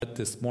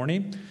this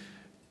morning.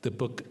 The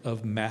book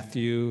of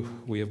Matthew,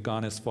 we have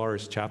gone as far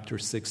as chapter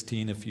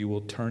 16. If you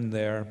will turn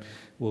there,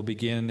 we'll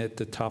begin at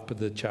the top of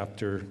the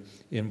chapter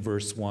in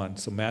verse 1.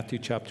 So Matthew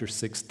chapter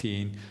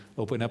 16,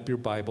 open up your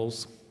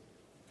Bibles.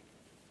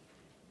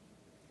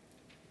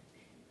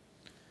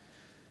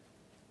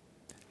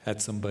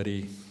 Had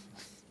somebody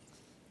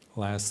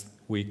last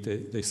week,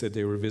 they said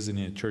they were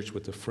visiting a church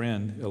with a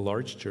friend, a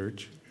large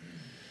church.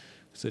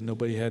 Said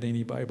nobody had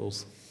any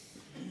Bibles.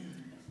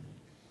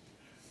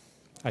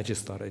 I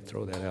just thought I'd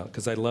throw that out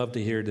because I love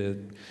to hear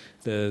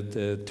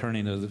the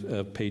turning of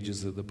the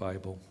pages of the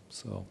Bible.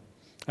 So,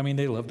 I mean,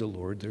 they love the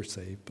Lord, they're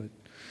saved, but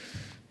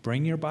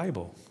bring your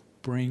Bible.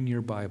 Bring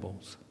your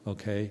Bibles,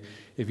 okay?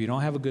 If you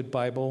don't have a good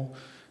Bible,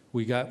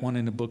 we got one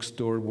in the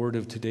bookstore, Word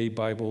of Today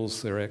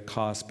Bibles. They're at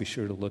cost. Be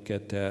sure to look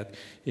at that.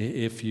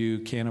 If you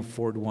can't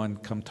afford one,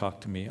 come talk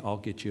to me. I'll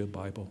get you a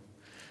Bible.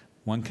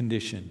 One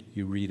condition,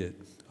 you read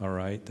it, all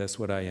right? That's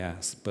what I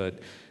ask. But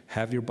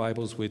have your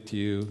Bibles with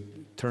you.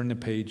 Turn the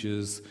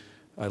pages.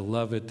 I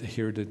love it to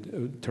hear the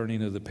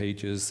turning of the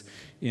pages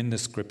in the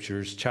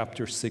Scriptures.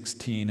 Chapter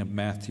 16 of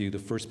Matthew, the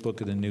first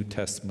book of the New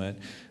Testament.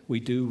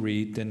 We do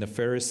read, "Then the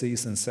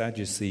Pharisees and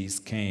Sadducees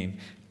came,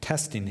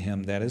 testing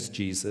him," that is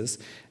Jesus,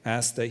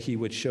 "asked that he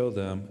would show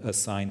them a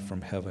sign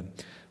from heaven."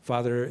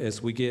 Father,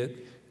 as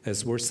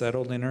we're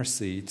settled in our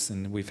seats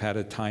and we've had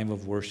a time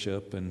of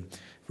worship and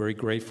very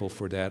grateful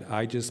for that,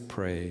 I just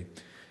pray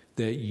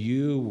that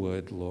you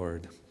would,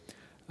 Lord,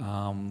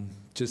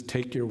 just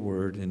take your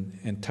word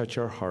and touch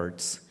our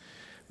hearts.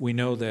 We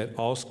know that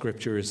all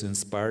Scripture is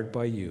inspired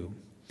by you,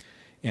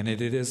 and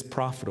it is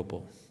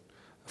profitable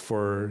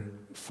for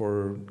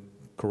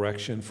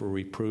correction, for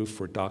reproof,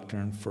 for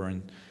doctrine, for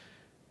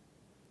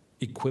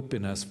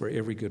equipping us for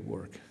every good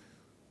work,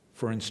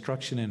 for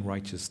instruction in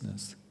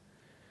righteousness.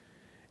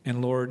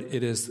 And Lord,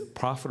 it is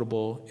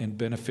profitable and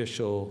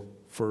beneficial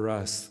for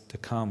us to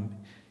come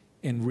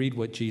and read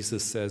what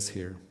Jesus says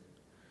here.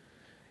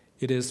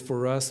 It is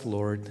for us,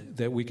 Lord,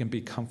 that we can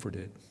be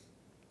comforted,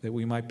 that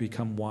we might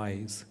become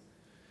wise.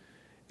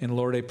 And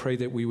Lord, I pray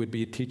that we would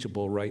be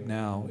teachable right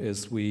now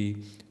as we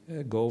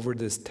go over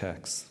this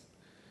text,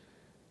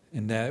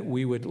 and that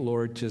we would,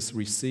 Lord, just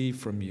receive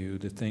from you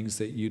the things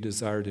that you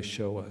desire to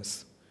show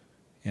us.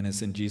 And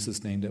it's in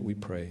Jesus' name that we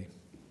pray.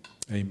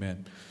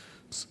 Amen.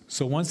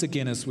 So once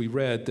again, as we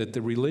read, that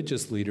the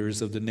religious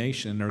leaders of the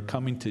nation are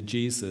coming to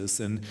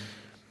Jesus, and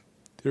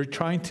they're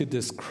trying to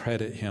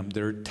discredit him.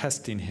 They're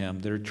testing him.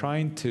 They're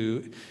trying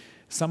to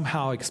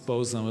somehow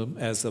expose him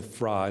as a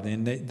fraud,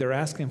 and they're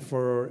asking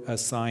for a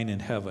sign in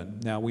heaven.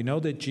 Now, we know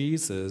that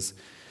Jesus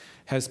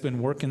has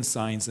been working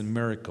signs and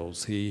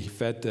miracles. He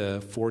fed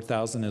the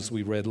 4,000, as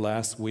we read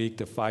last week,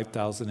 the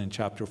 5,000 in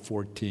chapter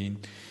 14.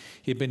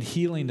 He'd been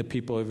healing the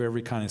people of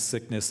every kind of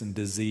sickness and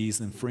disease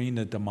and freeing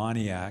the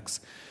demoniacs.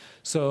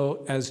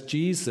 So as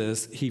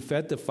Jesus, he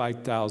fed the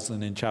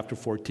 5,000 in chapter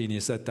 14,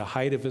 he's at the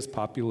height of his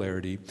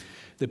popularity.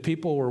 The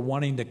people were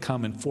wanting to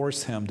come and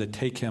force him to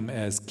take him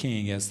as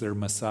king, as their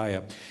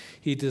Messiah.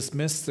 He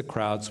dismissed the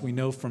crowds. We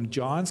know from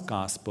John's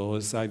gospel,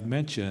 as I've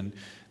mentioned,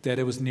 that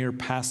it was near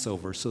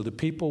Passover. So the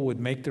people would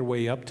make their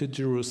way up to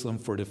Jerusalem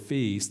for the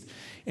feast.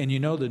 And you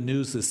know the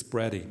news is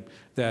spreading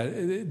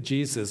that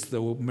Jesus,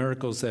 the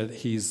miracles that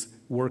he's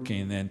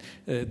working, and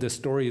the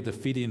story of the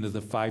feeding of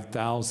the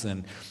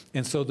 5,000.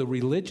 And so the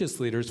religious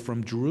leaders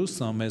from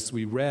Jerusalem, as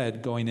we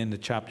read going into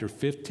chapter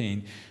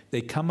 15, they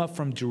come up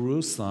from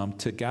Jerusalem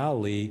to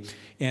Galilee,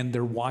 and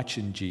they're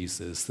watching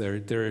Jesus.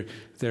 They're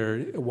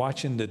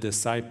watching the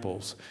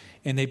disciples.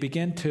 And they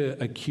begin to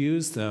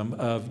accuse them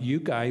of, you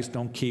guys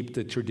don't keep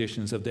the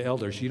traditions of the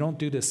elders. You don't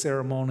do the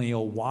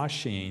ceremonial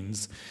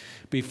washings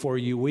before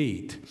you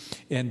eat.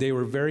 And they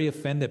were very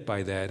offended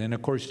by that. And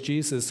of course,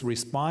 Jesus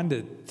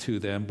responded to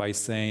them by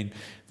saying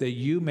that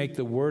you make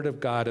the word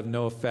of God of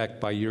no effect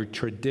by your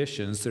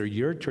traditions. They're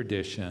your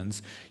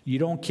traditions. You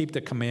don't keep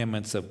the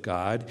commandments of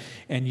God.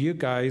 And you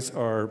guys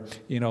are,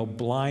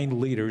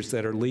 blind leaders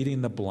that are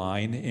leading the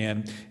blind.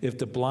 And if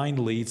the blind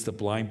leads the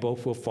blind,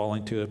 both will fall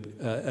into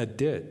a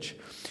ditch.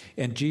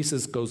 And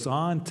Jesus goes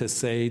on to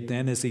say,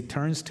 then as he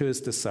turns to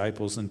his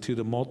disciples and to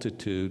the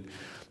multitude,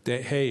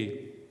 that,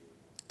 hey,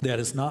 that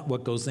is not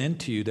what goes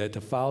into you that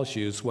defiles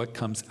you, it's what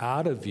comes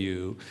out of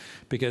you,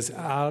 because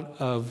out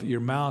of your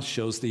mouth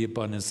shows the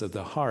abundance of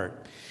the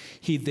heart.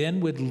 He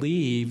then would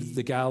leave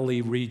the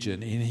Galilee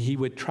region, and he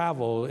would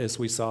travel, as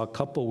we saw a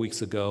couple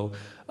weeks ago,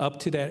 up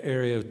to that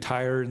area of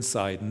Tyre and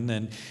Sidon,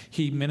 and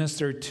he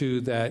ministered to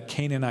that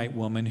Canaanite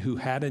woman who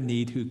had a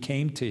need, who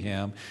came to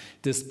him,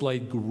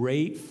 displayed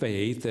great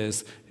faith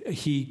as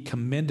he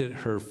commended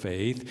her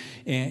faith,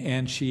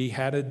 and she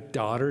had a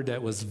daughter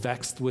that was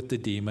vexed with the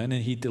demon,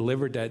 and he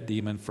delivered that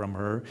demon from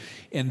her.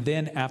 And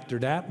then after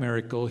that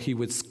miracle, he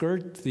would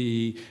skirt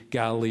the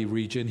Galilee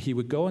region. He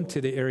would go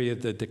into the area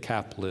of the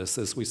Decapolis,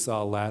 as we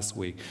saw last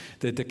week.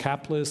 The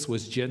Decapolis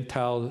was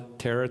Gentile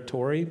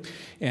territory,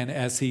 and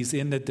as he's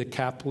in the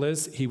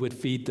Decapolis, he would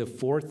feed the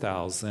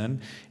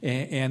 4,000,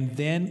 and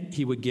then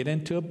he would get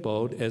into a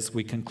boat. As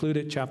we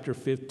concluded chapter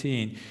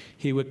 15,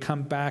 he would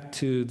come back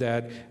to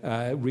that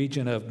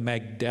region of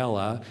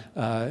Magdala,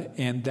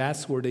 and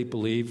that's where they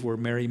believe where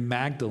Mary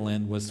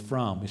Magdalene was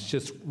from. It's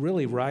just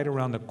really right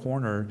around the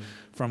corner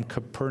from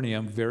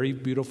Capernaum, very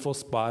beautiful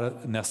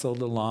spot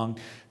nestled along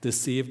the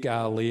Sea of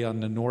Galilee on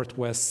the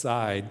northwest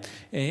side.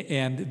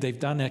 And they've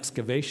done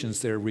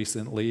excavations there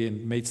recently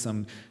and made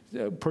some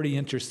pretty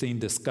interesting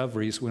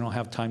discoveries. We don't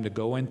have time to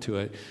go into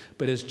it.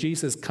 But as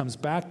Jesus comes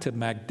back to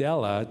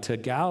Magdala, to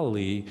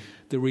Galilee,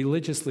 the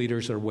religious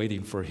leaders are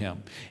waiting for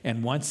him.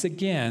 And once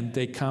again,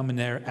 they come and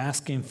they're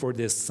asking for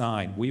this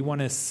sign. We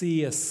want to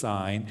see a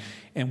sign.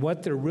 And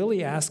what they're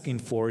really asking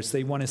for is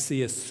they want to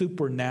see a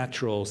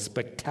supernatural,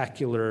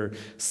 spectacular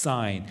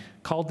sign.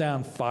 Call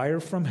down fire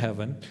from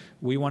heaven.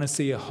 We want to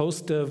see a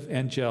host of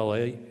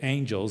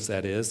angels,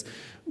 that is.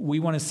 We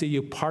want to see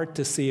you part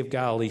the Sea of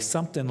Galilee,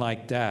 something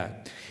like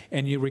that.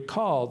 And you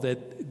recall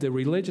that the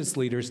religious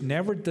leaders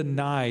never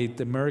denied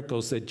the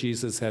miracles that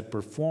Jesus had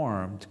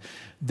performed.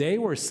 They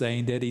were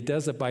saying that he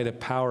does it by the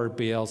power of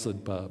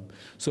Beelzebub.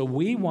 So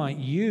we want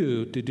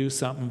you to do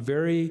something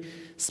very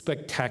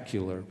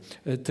spectacular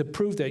to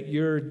prove that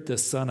you're the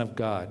Son of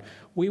God.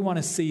 We want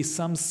to see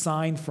some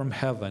sign from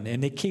heaven.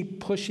 And they keep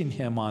pushing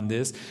him on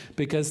this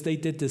because they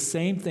did the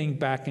same thing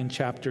back in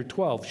chapter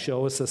 12.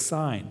 Show us a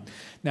sign.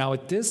 Now,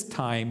 at this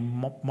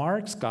time,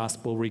 Mark's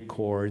gospel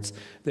records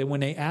that when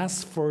they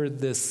asked for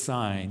this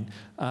sign,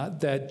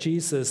 that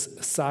Jesus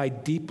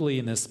sighed deeply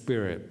in his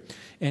spirit.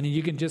 And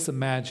you can just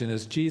imagine,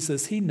 as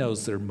Jesus, he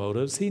knows their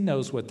motives. He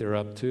knows what they're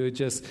up to.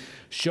 Just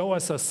show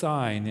us a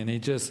sign. And he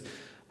just...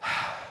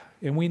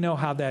 And we know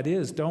how that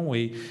is, don't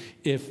we?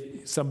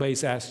 If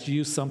somebody's asked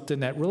you something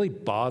that really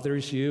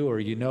bothers you, or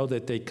you know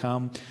that they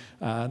come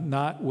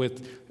not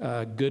with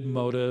good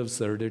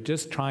motives, or they're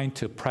just trying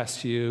to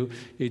press you,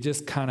 you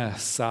just kind of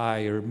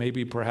sigh, or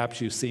maybe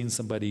perhaps you've seen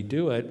somebody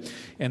do it,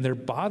 and they're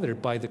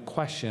bothered by the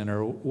question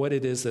or what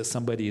it is that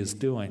somebody is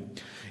doing.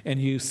 And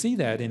you see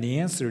that in the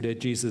answer that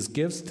Jesus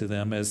gives to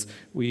them. As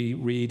we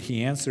read,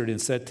 he answered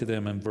and said to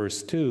them in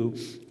verse 2,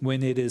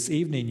 when it is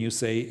evening, you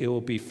say, it will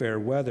be fair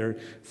weather,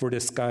 for the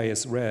sky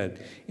is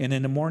red. And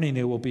in the morning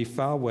it will be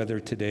foul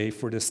weather today,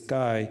 for the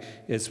sky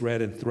is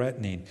red and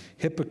threatening.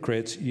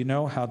 Hypocrites, you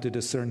know how to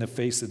discern the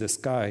face of the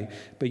sky,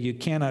 but you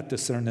cannot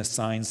discern the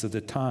signs of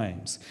the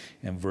times.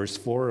 And verse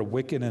 4, a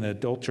wicked and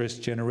adulterous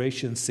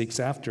generation seeks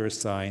after a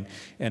sign,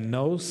 and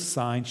no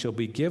sign shall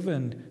be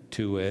given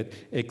to it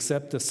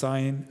except the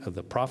sign of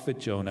the prophet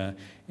Jonah.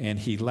 And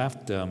he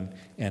left them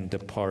and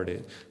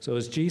departed. So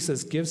as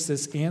Jesus gives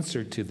this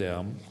answer to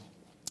them,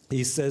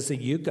 he says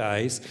that you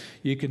guys,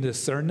 you can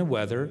discern the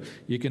weather,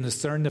 you can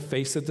discern the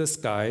face of the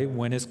sky,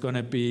 when it's going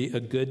to be a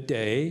good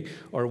day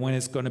or when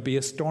it's going to be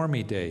a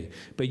stormy day.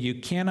 But you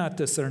cannot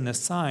discern the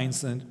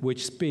signs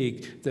which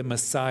speak that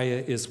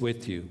Messiah is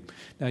with you.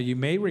 Now, you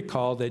may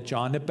recall that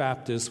John the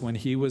Baptist, when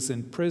he was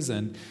in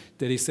prison,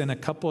 that he sent a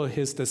couple of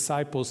his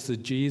disciples to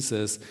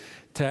Jesus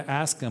to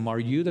ask him, are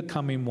you the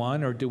coming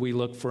one, or do we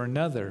look for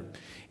another?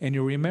 And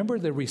you remember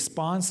the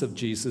response of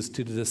Jesus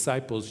to the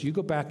disciples. You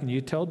go back and you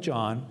tell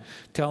John,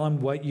 tell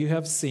him what you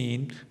have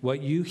seen,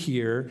 what you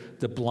hear.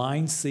 The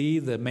blind see,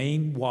 the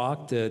lame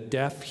walk, the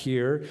deaf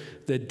hear,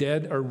 the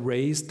dead are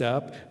raised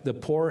up, the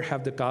poor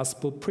have the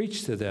gospel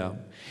preached to them.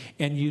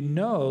 And you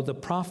know the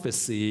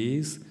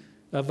prophecies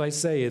of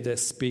Isaiah that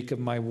speak of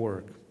my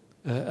work,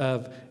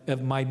 of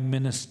my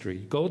ministry.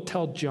 Go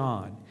tell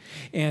John.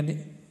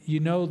 And you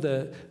know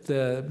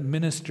the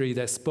ministry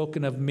that's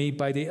spoken of me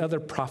by the other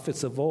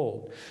prophets of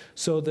old.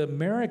 So the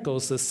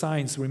miracles, the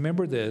signs,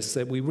 remember this,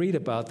 that we read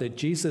about that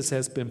Jesus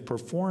has been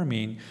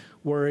performing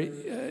were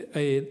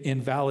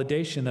in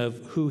validation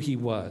of who he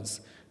was,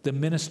 the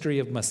ministry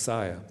of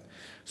Messiah.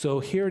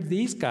 So here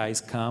these guys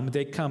come,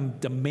 they come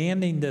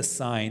demanding this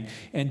sign,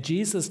 and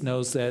Jesus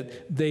knows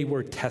that they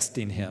were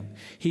testing him.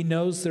 He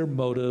knows their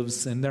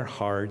motives and their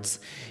hearts.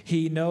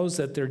 He knows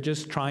that they're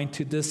just trying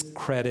to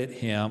discredit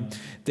him.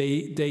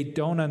 They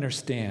don't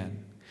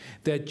understand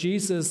that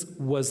Jesus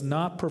was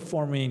not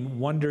performing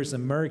wonders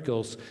and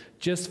miracles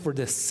just for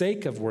the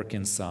sake of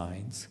working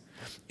signs,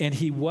 and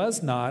he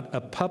was not a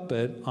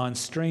puppet on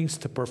strings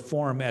to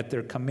perform at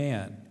their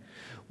command.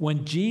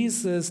 When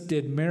Jesus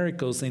did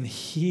miracles in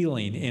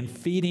healing and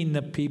feeding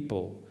the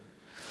people,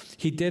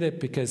 he did it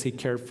because he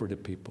cared for the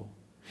people.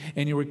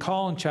 And you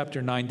recall in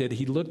chapter 9 that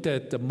he looked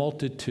at the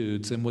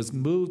multitudes and was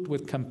moved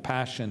with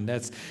compassion.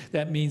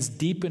 That means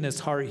deep in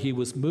his heart he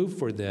was moved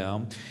for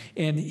them,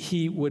 and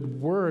he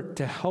would work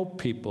to help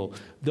people,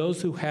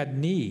 those who had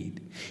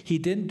need. He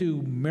didn't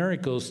do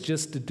miracles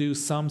just to do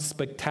some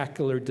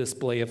spectacular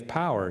display of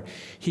power.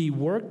 He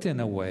worked in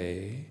a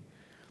way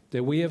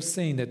that we have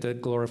seen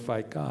that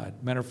glorified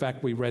God. Matter of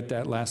fact, we read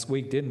that last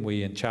week, didn't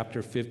we, in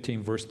chapter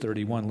 15, verse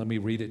 31. Let me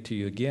read it to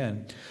you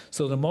again.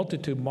 So the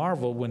multitude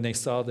marveled when they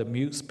saw the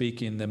mute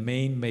speaking, the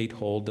lame made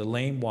whole, the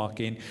lame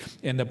walking,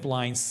 and the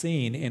blind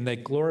seeing, and they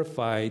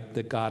glorified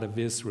the God of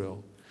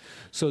Israel.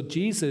 So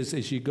Jesus,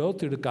 as you go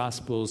through the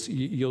Gospels,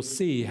 you'll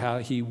see how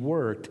he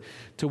worked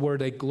to where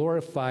they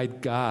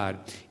glorified God.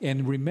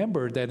 And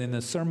remember that in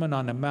the Sermon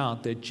on the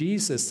Mount that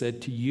Jesus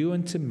said to you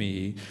and to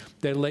me,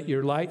 that let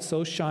your light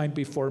so shine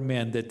before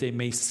men that they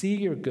may see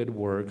your good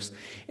works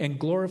and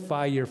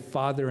glorify your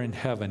Father in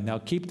heaven. Now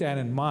keep that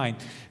in mind,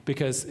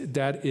 because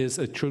that is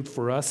a truth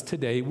for us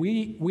today.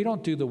 We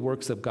don't do the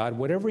works of God,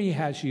 whatever he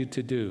has you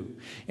to do.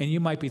 And you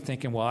might be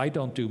thinking, well, I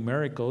don't do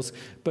miracles,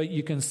 but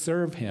you can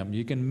serve him.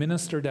 You can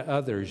minister to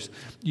others.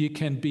 You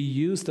can be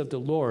used of the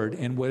Lord.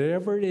 And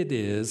whatever it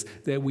is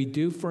that we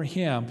do for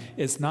him,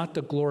 it's not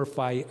to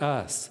glorify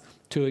us,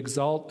 to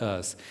exalt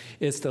us.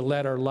 It's to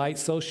let our light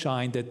so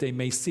shine that they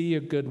may see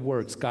your good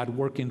works, God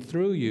working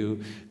through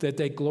you, that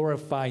they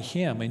glorify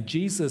him. And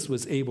Jesus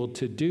was able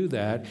to do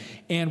that.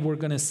 And we're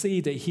going to see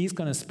that he's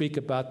going to speak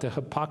about the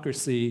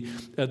hypocrisy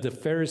of the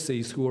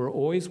Pharisees, who are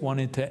always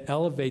wanting to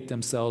elevate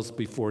themselves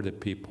before the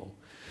people.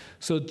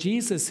 So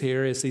Jesus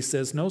here, as he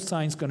says, no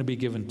sign's going to be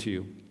given to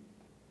you.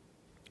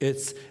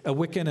 It's a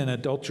wicked and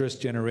adulterous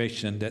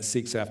generation that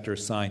seeks after a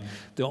sign.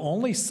 The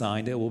only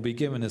sign that will be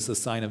given is the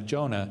sign of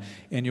Jonah.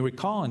 And you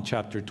recall in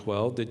chapter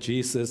 12 that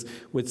Jesus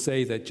would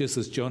say that just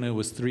as Jonah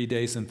was 3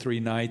 days and 3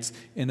 nights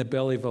in the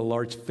belly of a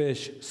large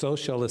fish, so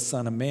shall the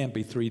Son of Man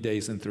be 3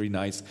 days and 3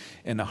 nights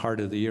in the heart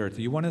of the earth.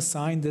 You want to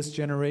sign this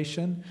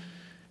generation?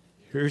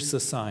 Here's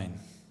the sign.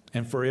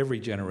 And for every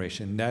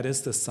generation, that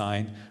is the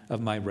sign of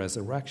my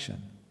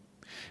resurrection.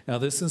 Now,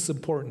 this is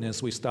important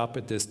as we stop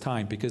at this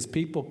time, because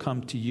people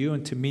come to you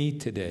and to me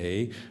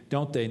today,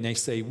 don't they? And they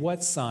say,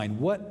 what sign,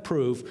 what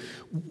proof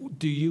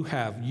do you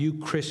have, you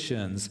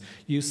Christians?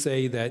 You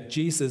say that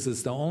Jesus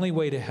is the only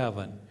way to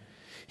heaven.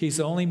 He's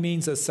the only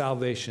means of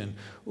salvation.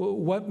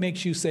 What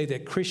makes you say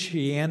that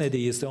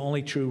Christianity is the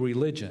only true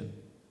religion?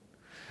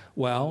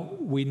 Well,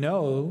 we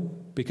know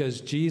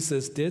because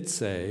Jesus did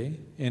say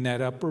in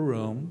that upper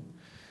room,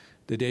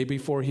 the day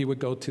before he would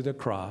go to the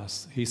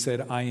cross, he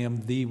said, I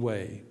am the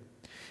way.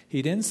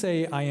 He didn't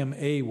say, I am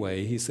a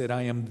way. He said,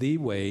 I am the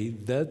way,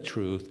 the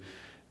truth,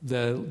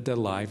 the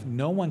life.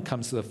 No one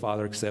comes to the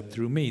Father except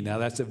through me. Now,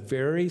 that's a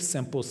very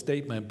simple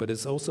statement, but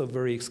it's also a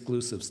very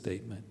exclusive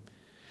statement.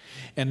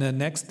 And the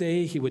next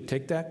day, he would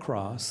take that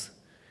cross,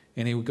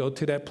 and he would go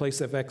to that place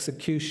of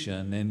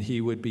execution, and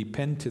he would be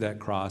pinned to that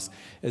cross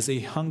as he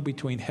hung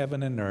between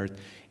heaven and earth,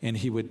 and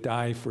he would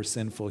die for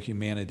sinful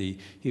humanity.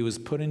 He was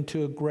put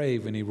into a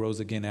grave, and he rose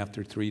again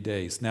after 3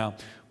 days. Now,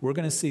 we're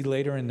going to see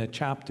later in the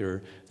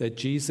chapter that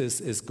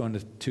Jesus is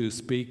going to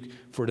speak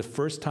for the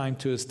first time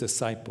to his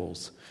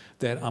disciples,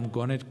 that I'm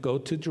going to go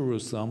to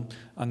Jerusalem,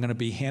 I'm going to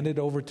be handed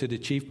over to the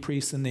chief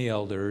priests and the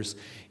elders,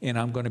 and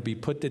I'm going to be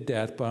put to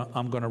death, but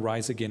I'm going to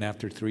rise again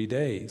after 3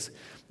 days.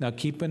 Now,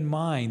 keep in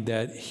mind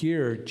that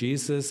here,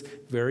 Jesus,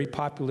 very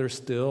popular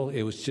still.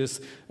 It was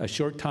just a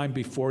short time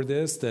before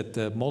this that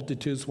the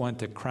multitudes wanted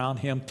to crown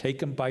him,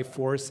 take him by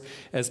force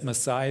as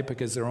Messiah,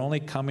 because they're only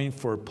coming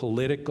for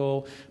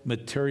political,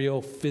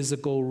 material,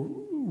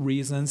 physical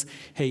reasons.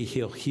 Hey,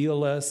 he'll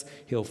heal us,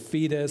 he'll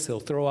feed us, he'll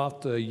throw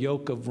off the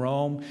yoke of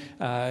Rome.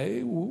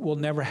 We'll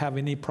never have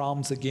any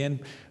problems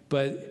again.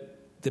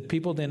 But the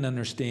people didn't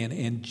understand,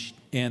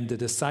 and the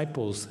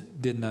disciples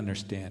didn't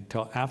understand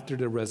till after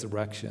the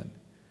resurrection,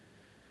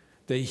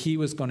 that he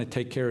was going to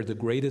take care of the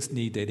greatest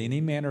need that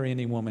any man or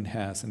any woman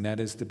has, and that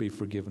is to be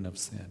forgiven of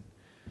sin.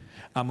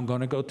 I'm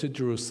going to go to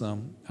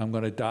Jerusalem. I'm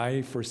going to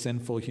die for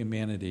sinful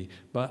humanity,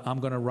 but I'm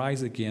going to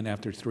rise again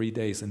after 3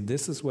 days. And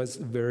this is what's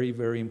very,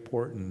 very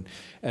important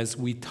as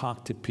we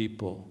talk to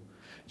people.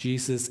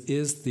 Jesus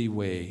is the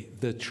way,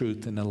 the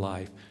truth, and the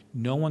life.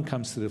 No one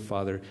comes to the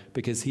Father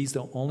because he's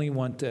the only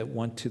one that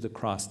went to the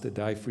cross to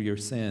die for your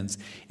sins.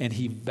 And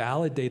he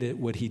validated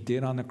what he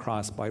did on the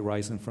cross by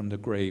rising from the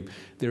grave.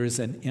 There is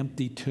an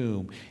empty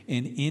tomb.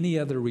 And any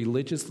other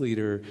religious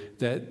leader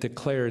that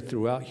declared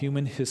throughout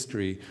human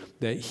history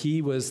that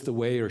he was the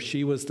way or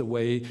she was the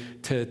way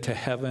to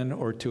heaven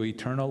or to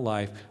eternal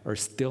life are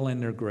still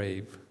in their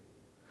grave.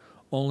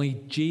 Only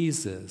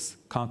Jesus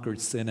conquered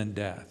sin and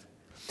death.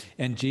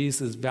 And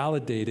Jesus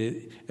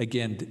validated,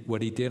 again,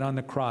 what he did on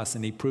the cross,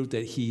 and he proved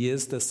that he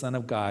is the Son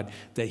of God,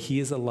 that he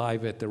is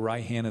alive at the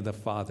right hand of the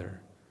Father.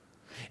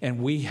 And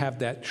we have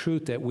that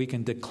truth that we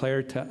can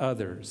declare to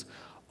others.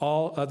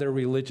 All other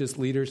religious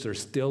leaders are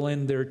still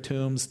in their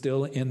tombs,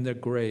 still in their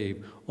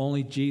grave.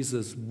 Only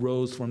Jesus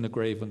rose from the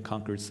grave and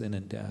conquered sin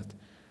and death.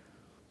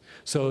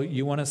 So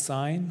you want a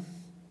sign?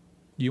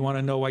 You want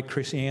to know why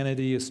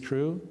Christianity is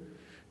true?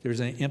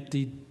 There's an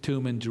empty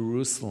tomb in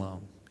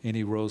Jerusalem, and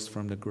he rose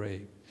from the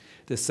grave.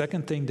 The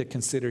second thing to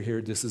consider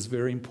here, this is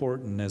very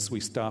important as we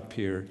stop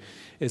here,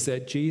 is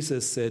that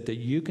Jesus said that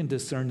you can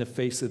discern the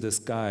face of the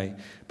sky,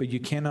 but you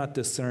cannot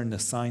discern the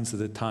signs of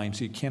the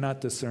times. You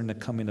cannot discern the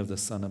coming of the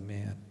Son of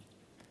Man.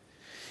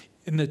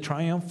 In the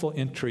triumphal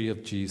entry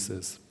of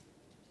Jesus,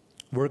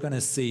 we're going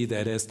to see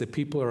that as the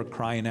people are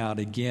crying out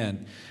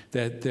again,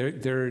 that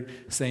they're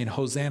saying,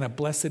 Hosanna,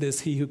 blessed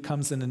is he who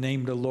comes in the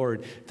name of the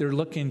Lord. They're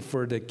looking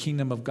for the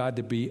kingdom of God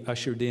to be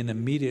ushered in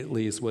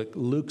immediately, is what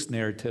Luke's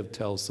narrative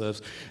tells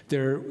us.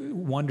 They're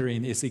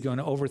wondering, is he going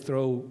to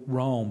overthrow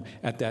Rome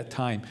at that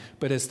time?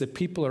 But as the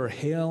people are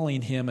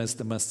hailing him as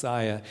the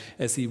Messiah,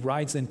 as he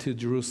rides into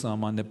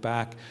Jerusalem on the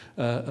back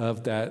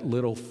of that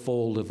little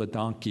foal of a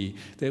donkey,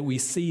 that we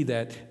see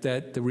that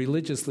the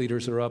religious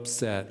leaders are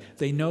upset.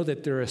 They know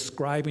that they're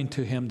ascribing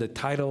to him the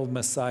title of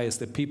Messiah as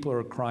the people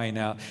are crying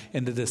out,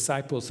 and the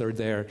disciples are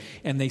there.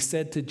 And they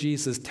said to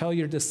Jesus, tell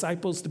your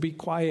disciples to be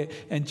quiet.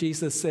 And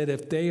Jesus said,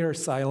 if they are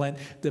silent,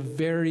 the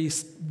very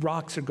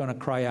rocks are going to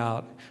cry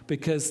out,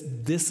 because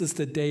this is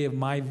the day of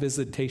my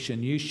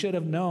visitation. You should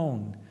have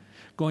known.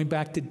 Going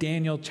back to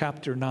Daniel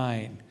chapter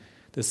 9,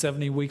 the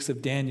 70 weeks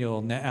of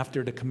Daniel,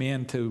 after the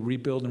command to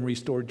rebuild and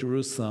restore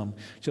Jerusalem,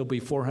 shall be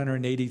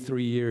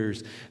 483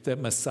 years that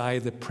Messiah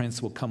the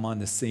Prince will come on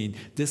the scene.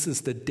 This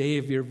is the day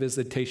of your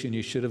visitation.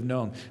 You should have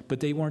known.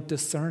 But they weren't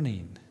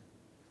discerning.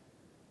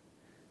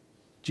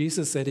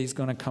 Jesus said he's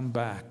going to come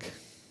back.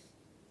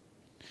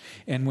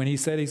 And when he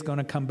said he's going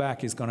to come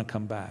back, he's going to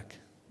come back.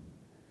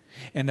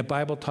 And the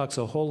Bible talks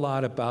a whole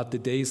lot about the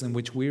days in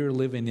which we are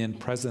living in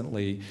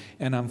presently.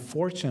 And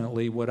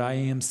unfortunately, what I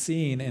am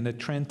seeing in a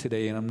trend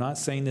today, and I'm not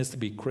saying this to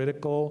be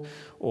critical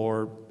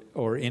or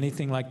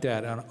anything like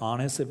that, an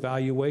honest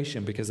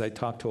evaluation, because I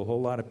talk to a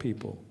whole lot of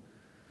people,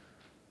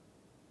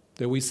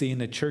 that we see in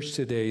the church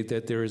today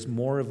that there is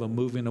more of a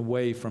moving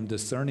away from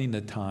discerning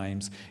the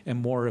times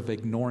and more of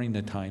ignoring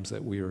the times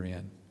that we are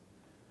in.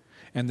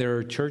 And there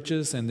are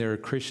churches and there are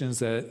Christians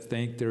that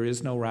think there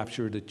is no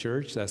rapture of the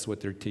church. That's what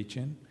they're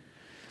teaching.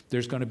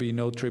 There's going to be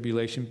no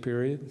tribulation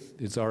period.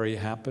 It's already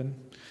happened.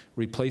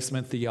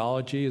 Replacement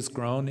theology has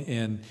grown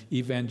in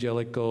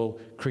evangelical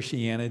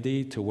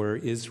Christianity to where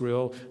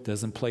Israel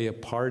doesn't play a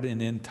part in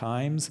end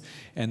times,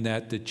 and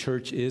that the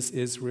church is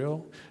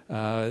Israel.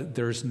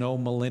 There's no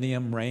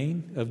millennium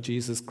reign of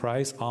Jesus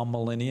Christ, all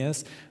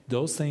millennials.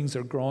 Those things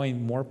are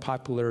growing more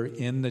popular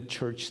in the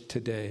church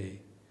today.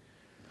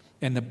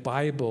 And the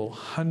Bible,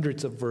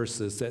 hundreds of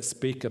verses that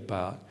speak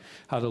about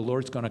how the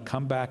Lord's going to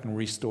come back and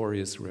restore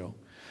Israel.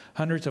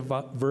 Hundreds of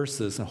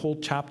verses and whole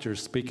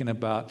chapters speaking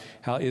about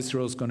how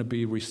Israel is going to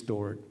be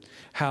restored,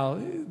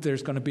 how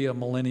there's going to be a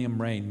millennium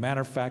reign.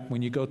 Matter of fact,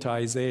 when you go to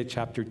Isaiah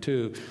chapter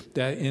 2,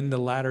 that in the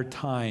latter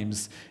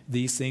times,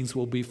 these things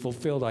will be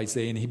fulfilled,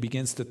 Isaiah, and he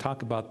begins to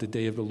talk about the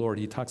day of the Lord.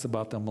 He talks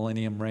about the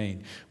millennium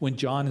reign. When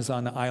John is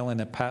on the island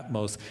of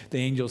Patmos, the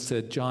angel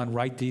said, John,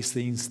 write these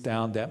things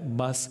down that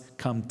must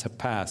come to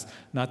pass.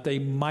 Not they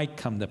might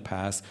come to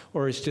pass,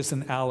 or it's just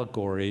an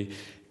allegory.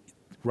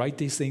 Write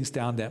these things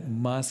down that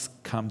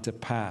must come to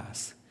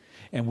pass.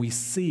 And we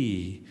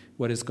see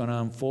what is going to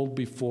unfold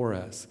before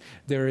us.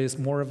 There is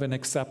more of an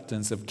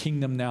acceptance of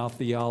kingdom now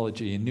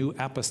theology and new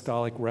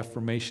apostolic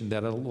reformation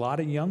that a lot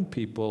of young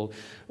people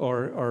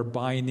are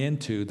buying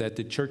into, that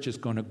the church is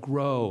going to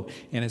grow,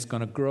 and it's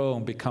going to grow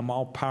and become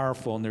all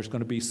powerful, and there's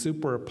going to be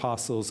super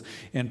apostles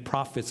and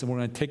prophets, and we're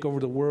going to take over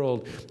the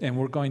world, and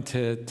we're going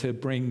to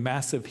bring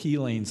massive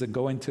healings and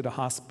go into the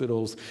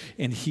hospitals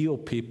and heal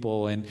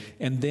people, and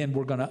then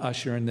we're going to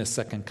usher in the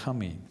second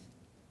coming.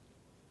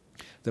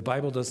 The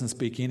Bible doesn't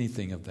speak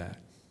anything of that.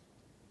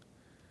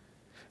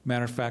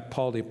 Matter of fact,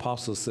 Paul the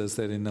Apostle says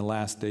that in the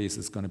last days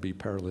it's going to be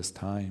perilous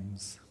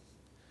times.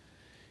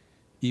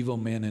 Evil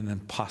men and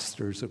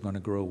impostors are going to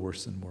grow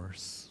worse and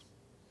worse.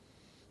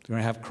 They're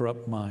going to have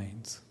corrupt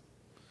minds.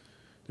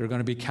 There are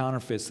going to be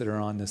counterfeits that are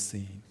on the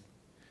scene.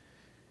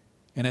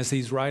 And as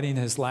he's writing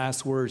his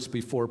last words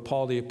before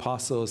Paul the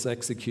Apostle is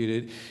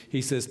executed,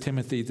 he says,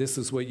 Timothy, this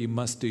is what you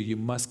must do. You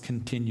must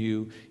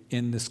continue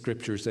in the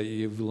scriptures that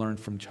you've learned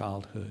from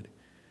childhood.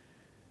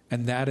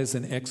 And that is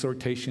an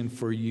exhortation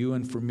for you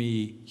and for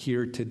me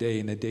here today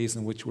in the days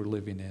in which we're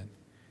living in.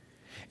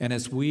 And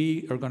as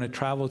we are going to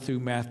travel through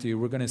Matthew,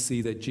 we're going to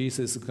see that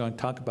Jesus is going to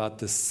talk about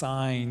the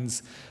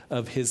signs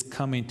of his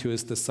coming to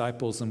his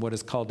disciples in what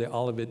is called the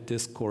Olivet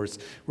Discourse,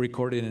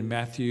 recorded in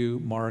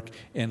Matthew, Mark,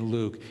 and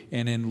Luke.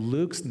 And in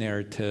Luke's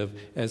narrative,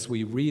 as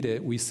we read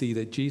it, we see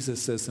that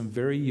Jesus says some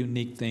very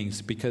unique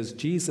things, because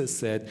Jesus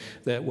said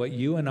that what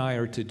you and I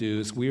are to do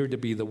is we are to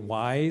be the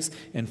wise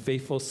and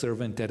faithful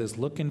servant that is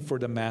looking for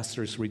the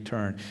master's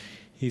return.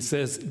 He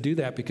says, do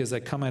that because I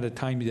come at a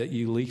time that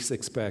you least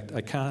expect. I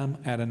come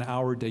at an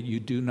hour that you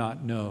do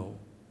not know.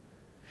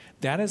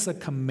 That is a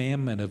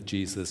commandment of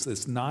Jesus.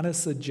 It's not a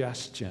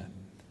suggestion.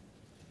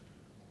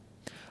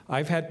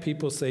 I've had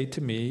people say to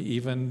me,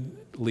 even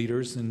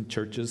leaders in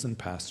churches and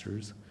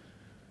pastors,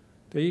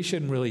 that you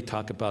shouldn't really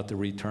talk about the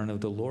return of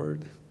the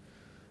Lord.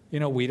 You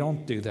know, we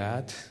don't do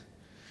that.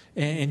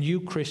 And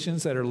you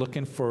Christians that are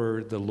looking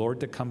for the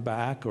Lord to come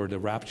back or the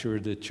rapture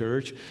of the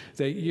church,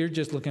 that you're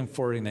just looking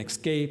for an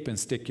escape and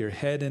stick your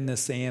head in the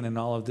sand and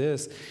all of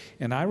this.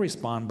 And I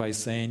respond by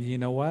saying, you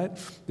know what?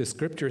 The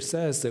scripture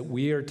says that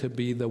we are to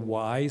be the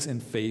wise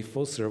and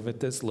faithful servant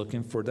that's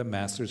looking for the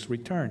master's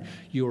return.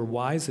 You are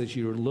wise as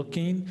you're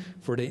looking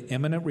for the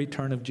imminent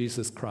return of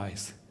Jesus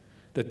Christ.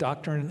 The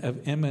doctrine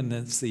of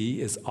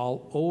imminency is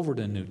all over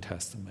the New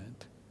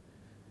Testament.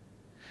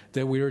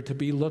 That we are to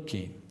be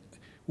looking.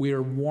 We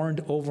are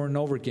warned over and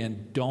over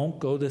again, don't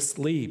go to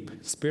sleep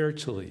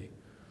spiritually.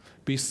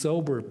 Be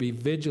sober, be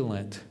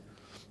vigilant.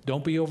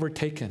 Don't be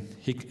overtaken.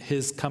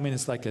 His coming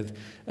is like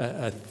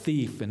a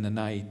thief in the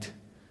night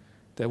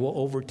that will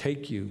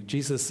overtake you.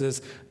 Jesus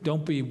says,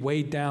 don't be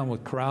weighed down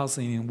with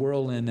carousing and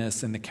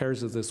worldliness and the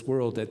cares of this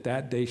world,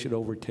 that day should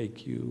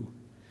overtake you.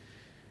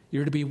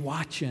 You're to be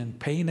watching,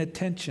 paying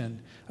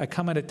attention. I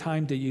come at a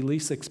time that you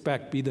least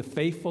expect. Be the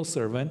faithful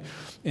servant,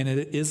 and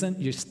it isn't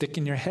you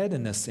sticking your head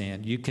in the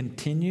sand. You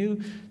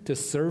continue to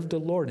serve the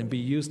Lord and be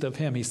used of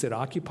him. He said,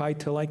 occupy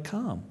till I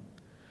come.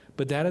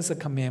 But that is a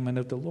commandment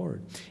of the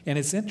Lord. And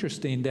it's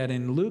interesting that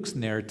in Luke's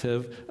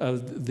narrative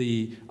of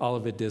the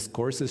Olivet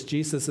Discourse, as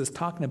Jesus is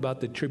talking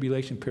about the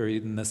tribulation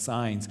period and the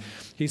signs,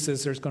 he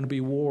says there's going to be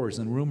wars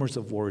and rumors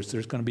of wars.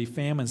 There's going to be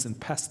famines and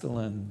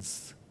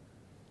pestilence.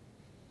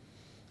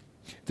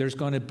 There's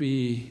going to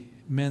be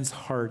men's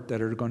heart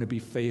that are going to be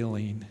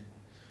failing.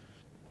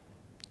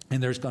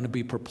 And there's going to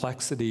be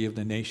perplexity of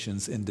the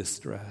nations in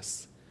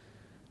distress.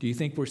 Do you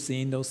think we're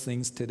seeing those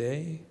things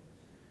today?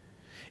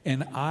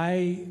 And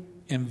I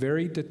am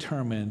very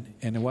determined,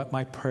 and what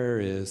my prayer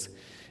is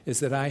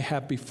that I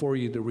have before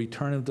you the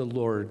return of the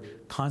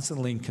Lord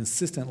constantly and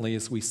consistently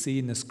as we see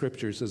in the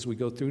Scriptures, as we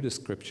go through the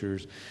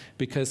Scriptures,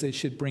 because it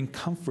should bring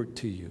comfort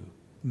to you.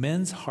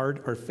 Men's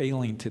heart are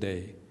failing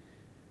today.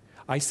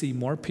 I see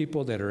more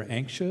people that are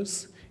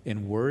anxious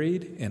and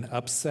worried and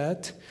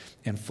upset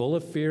and full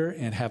of fear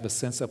and have a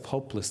sense of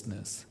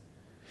hopelessness.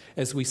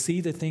 As we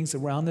see the things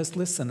around us,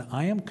 listen,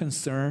 I am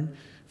concerned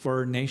for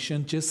our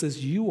nation just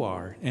as you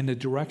are in the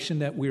direction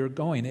that we are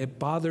going. It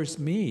bothers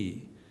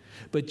me.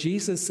 But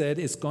Jesus said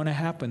it's going to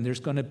happen. There's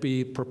going to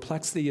be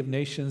perplexity of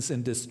nations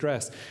in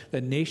distress.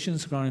 That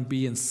nations are going to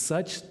be in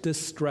such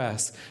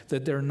distress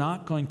that they're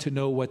not going to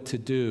know what to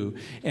do.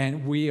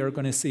 And we are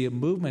going to see a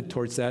movement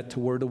towards that to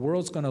where the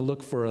world's going to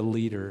look for a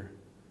leader.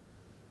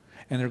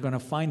 And they're going to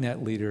find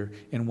that leader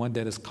in one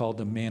that is called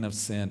the man of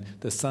sin,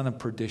 the son of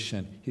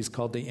perdition. He's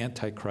called the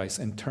Antichrist,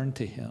 and turn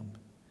to him.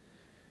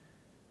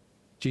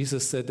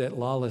 Jesus said that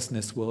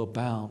lawlessness will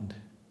abound.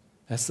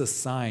 That's a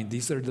sign.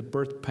 These are the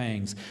birth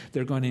pangs.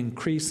 They're going to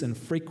increase in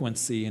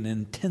frequency and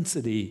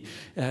intensity.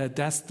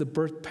 That's the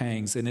birth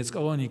pangs. And it's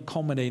going to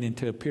culminate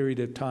into a period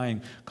of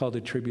time called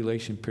the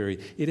tribulation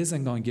period. It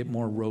isn't going to get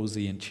more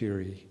rosy and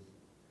cheery.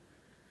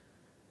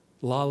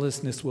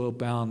 Lawlessness will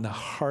abound. The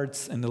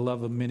hearts and the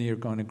love of many are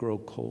going to grow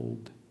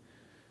cold.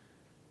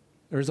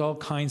 There's all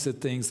kinds of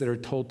things that are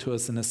told to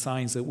us in the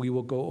signs that we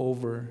will go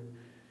over.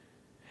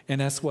 And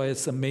that's why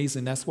it's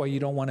amazing. That's why you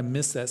don't want to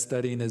miss that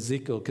study in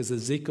Ezekiel, because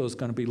Ezekiel is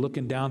going to be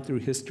looking down through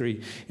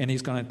history, and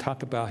he's going to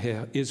talk about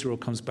how Israel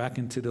comes back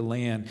into the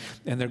land,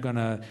 and they're going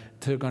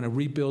to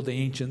rebuild the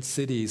ancient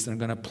cities. They're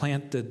going to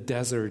plant the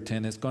desert,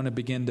 and it's going to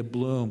begin to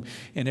bloom.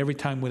 And every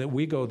time when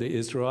we go to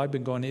Israel, I've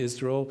been going to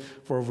Israel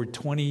for over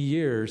 20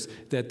 years,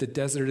 that the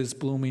desert is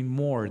blooming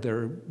more.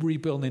 They're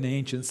rebuilding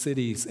ancient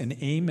cities. And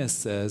Amos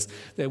says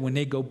that when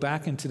they go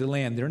back into the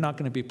land, they're not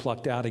going to be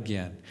plucked out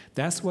again.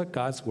 That's what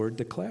God's word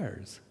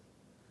declares.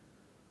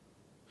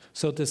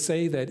 So to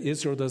say that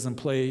Israel doesn't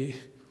play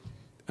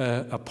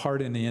a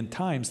part in the end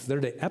times, they're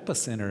the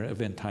epicenter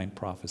of end time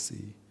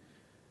prophecy.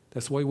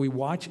 That's why we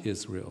watch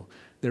Israel.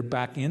 They're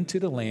back into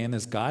the land,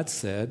 as God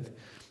said,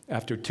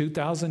 after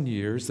 2,000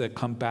 years, they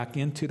come back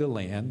into the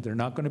land. They're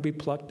not going to be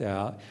plucked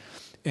out.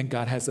 And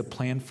God has a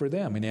plan for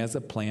them, and he has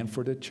a plan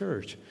for the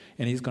church.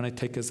 And he's going to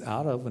take us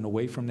out of and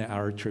away from the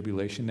hour of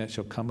tribulation that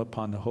shall come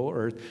upon the whole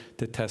earth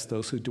to test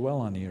those who dwell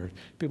on the earth.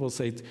 People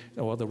say,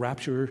 well, the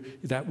rapture,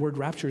 that word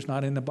rapture is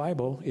not in the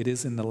Bible. It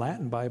is in the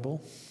Latin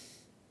Bible.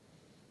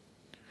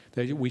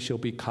 That we shall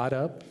be caught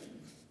up.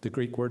 The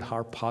Greek word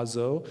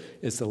harpazo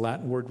is the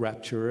Latin word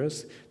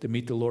rapturus, to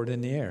meet the Lord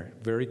in the air.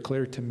 Very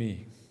clear to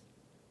me.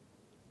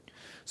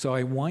 So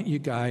I want you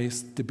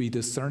guys to be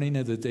discerning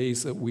of the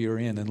days that we are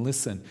in. And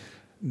listen,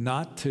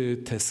 not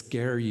to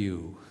scare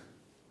you,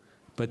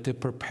 but to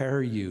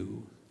prepare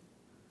you.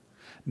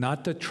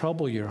 Not to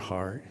trouble your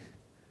heart,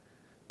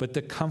 but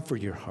to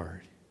comfort your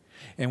heart.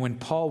 And when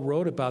Paul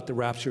wrote about the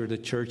rapture of the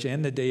church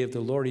and the day of the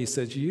Lord, he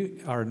says, you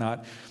are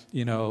not,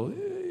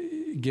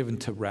 given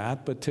to wrath,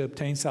 but to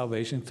obtain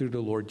salvation through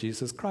the Lord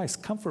Jesus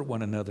Christ. Comfort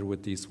one another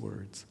with these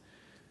words.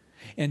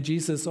 And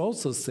Jesus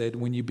also said,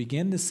 when you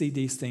begin to see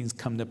these things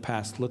come to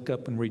pass, look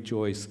up and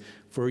rejoice,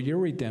 for your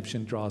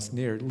redemption draws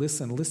near.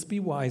 Listen, let's be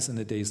wise in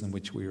the days in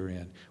which we are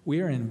in.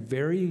 We are in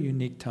very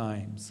unique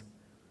times.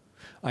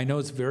 I know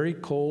it's very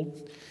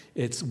cold.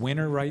 It's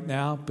winter right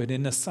now, but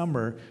in the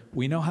summer,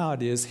 we know how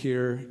it is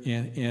here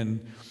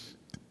in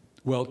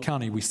Weld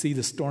County. We see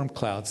the storm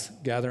clouds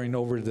gathering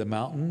over the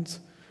mountains,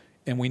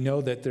 and we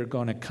know that they're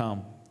going to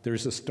come.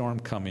 There's a storm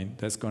coming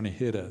that's going to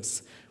hit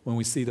us when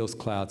we see those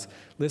clouds.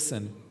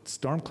 Listen,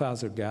 storm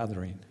clouds are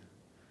gathering.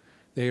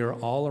 They are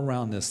all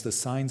around us. The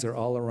signs are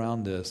all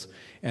around us,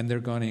 and they're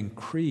going to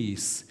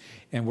increase,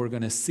 and we're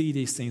going to see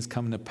these things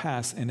come to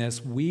pass. And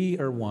as we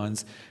are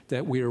ones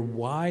that we are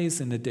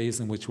wise in the days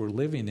in which we're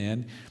living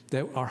in,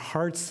 that our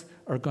hearts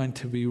are going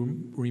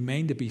to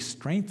remain to be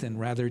strengthened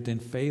rather than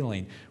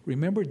failing.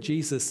 Remember,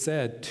 Jesus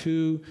said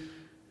to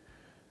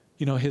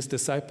his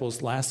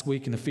disciples last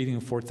week in the feeding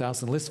of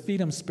 4,000, let's feed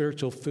them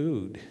spiritual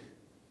food,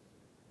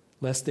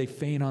 lest they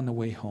faint on the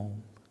way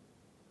home.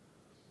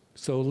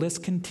 So let's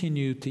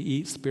continue to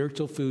eat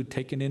spiritual food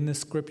taken in the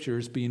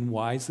scriptures, being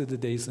wise of the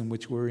days in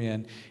which we're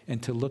in,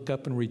 and to look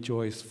up and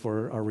rejoice,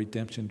 for our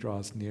redemption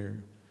draws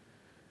near.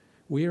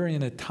 We are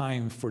in a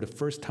time, for the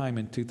first time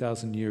in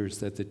 2,000 years,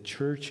 that the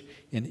church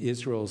in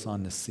Israel is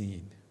on the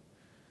scene.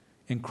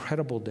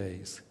 Incredible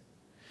days.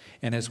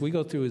 And as we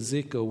go through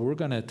Ezekiel, we're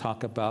going to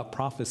talk about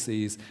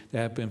prophecies that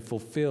have been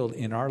fulfilled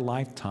in our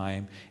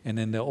lifetime, and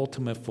then the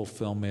ultimate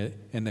fulfillment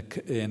and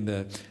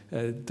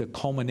the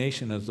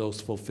culmination of those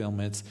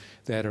fulfillments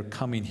that are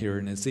coming here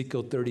in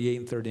Ezekiel 38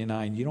 and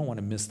 39. You don't want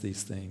to miss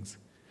these things,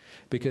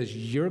 because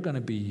you're going to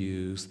be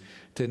used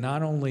to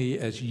not only,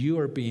 as you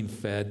are being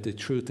fed the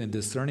truth and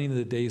discerning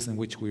the days in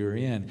which we are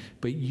in,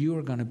 but you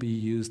are going to be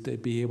used to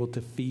be able to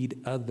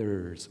feed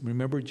others.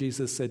 Remember,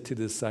 Jesus said to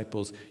the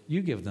disciples,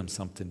 you give them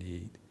something to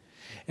eat.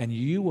 And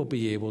you will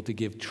be able to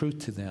give truth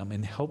to them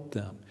and help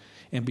them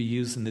and be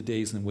used in the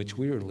days in which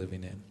we are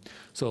living in.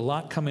 So a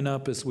lot coming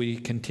up as we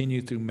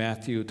continue through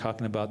Matthew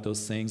talking about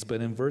those things.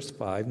 But in verse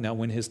 5, now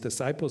when his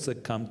disciples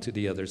had come to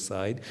the other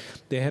side,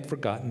 they had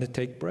forgotten to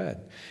take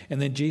bread.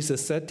 And then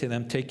Jesus said to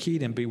them, take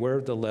heed and beware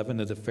of the leaven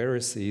of the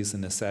Pharisees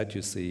and the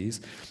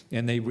Sadducees.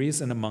 And they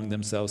reasoned among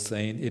themselves,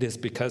 saying, it is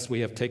because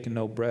we have taken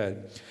no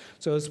bread.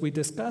 So as we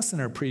discussed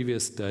in our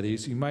previous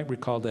studies, you might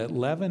recall that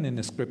leaven in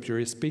the scripture,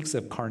 it speaks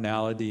of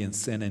carnality and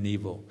sin and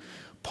evil.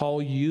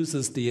 Paul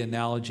uses the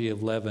analogy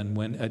of leaven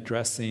when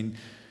addressing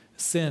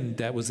sin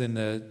that was in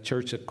the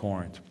church at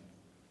Corinth.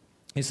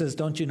 He says,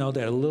 don't you know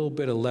that a little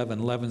bit of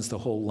leaven leavens the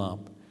whole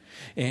lump?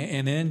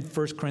 And in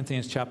 1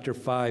 Corinthians chapter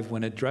 5,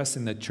 when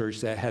addressing the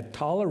church that had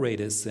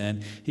tolerated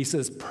sin, he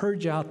says,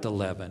 purge out the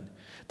leaven,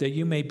 that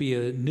you may be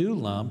a new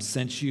lump,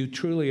 since you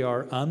truly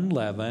are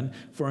unleavened,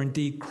 for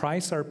indeed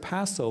Christ our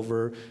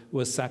Passover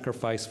was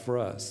sacrificed for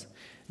us.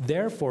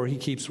 Therefore, he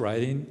keeps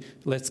writing,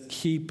 let's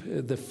keep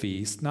the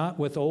feast, not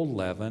with old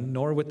leaven,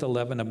 nor with the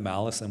leaven of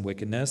malice and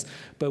wickedness,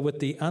 but with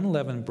the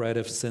unleavened bread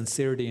of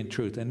sincerity and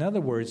truth. In other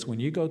words, when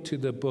you go to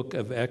the book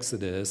of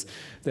Exodus,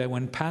 that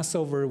when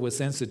Passover was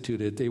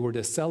instituted, they were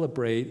to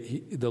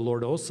celebrate, the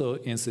Lord also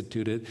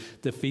instituted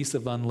the Feast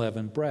of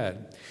Unleavened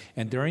Bread.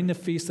 And during the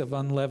Feast of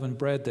Unleavened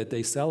Bread that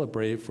they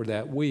celebrated for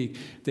that week,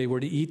 they were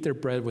to eat their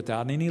bread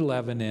without any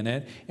leaven in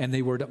it, and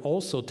they were to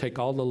also take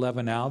all the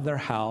leaven out of their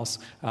house,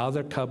 out of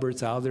their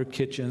cupboards, out of their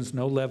kitchens,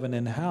 no leaven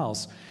in the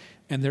house.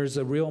 And there's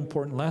a real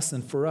important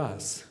lesson for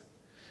us.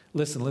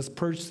 Listen, let's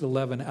purge the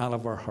leaven out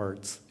of our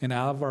hearts and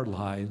out of our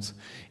lives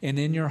and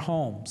in your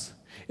homes.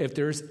 If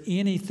there's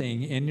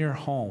anything in your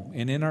home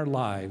and in our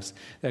lives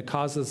that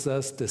causes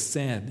us to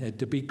sin,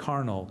 to be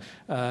carnal,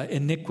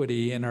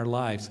 iniquity in our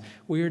lives,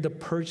 we are to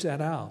purge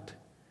that out.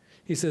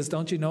 He says,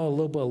 don't you know a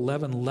little bit of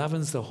leaven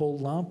leavens the whole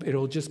lump?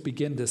 It'll just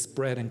begin to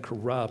spread and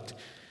corrupt.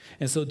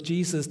 And so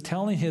Jesus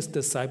telling his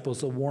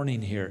disciples a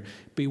warning here,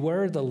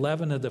 beware the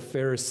leaven of the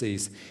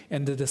Pharisees.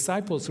 And the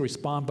disciples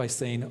respond by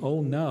saying,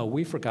 oh no,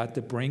 we forgot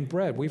to bring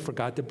bread. We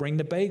forgot to bring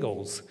the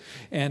bagels.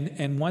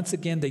 And once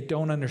again, they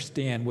don't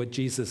understand what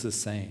Jesus is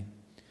saying.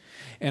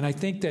 And I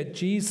think that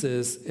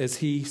Jesus, as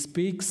he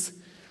speaks,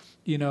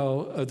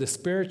 of the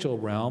spiritual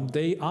realm,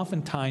 they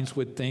oftentimes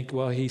would think,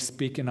 well, he's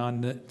speaking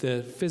on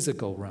the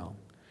physical realm.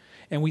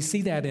 And we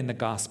see that in the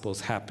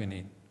Gospels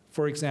happening.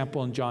 For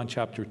example, in John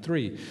chapter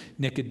 3,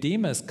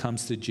 Nicodemus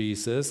comes to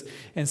Jesus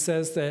and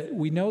says that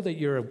we know that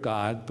you're of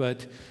God,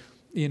 but,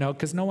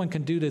 because no one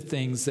can do the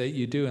things that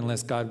you do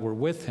unless God were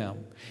with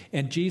him.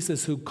 And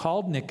Jesus, who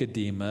called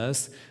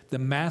Nicodemus the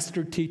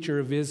master teacher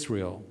of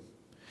Israel,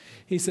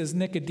 he says,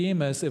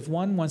 Nicodemus, if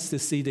one wants to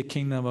see the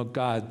kingdom of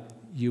God,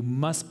 you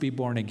must be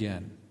born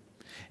again.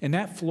 And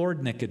that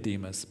floored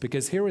Nicodemus,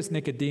 because here was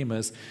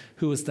Nicodemus,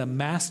 who was the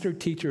master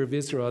teacher of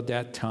Israel at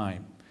that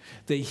time.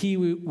 That he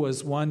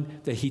was one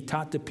that he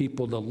taught the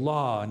people the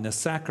law and the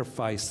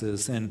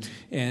sacrifices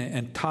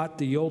and taught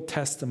the Old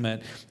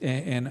Testament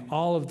and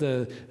all of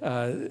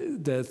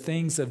the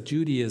things of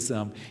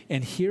Judaism.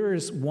 And here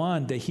is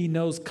one that he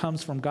knows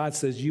comes from God,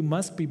 says, you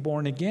must be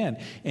born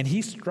again. And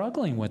he's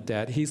struggling with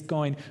that. He's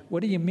going,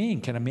 what do you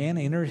mean? Can a man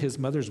enter his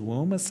mother's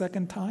womb a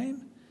second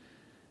time?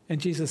 And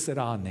Jesus said,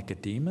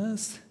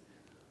 Nicodemus,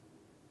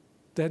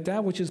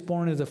 that which is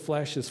born of the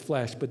flesh is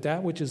flesh, but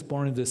that which is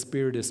born of the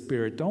Spirit is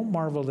spirit. Don't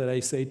marvel that I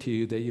say to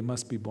you that you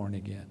must be born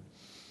again.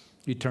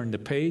 You turn the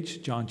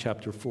page, John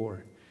chapter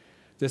 4.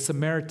 The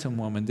Samaritan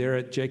woman there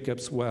at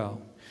Jacob's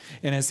well.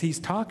 And as he's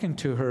talking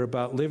to her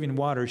about living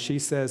water, she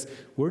says,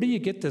 where do you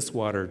get this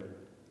water?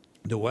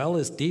 The well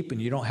is deep and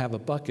you don't have a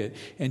bucket.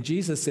 And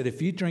Jesus said,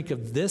 if you drink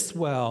of this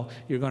well,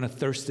 you're going to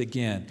thirst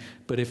again.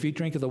 But if you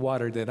drink of the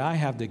water that I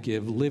have to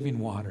give, living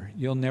water,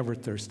 you'll never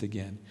thirst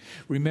again.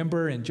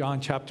 Remember in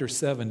John chapter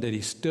 7 that he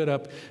stood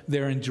up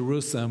there in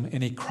Jerusalem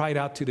and he cried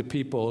out to the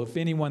people, if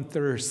anyone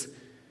thirsts,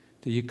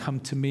 that you come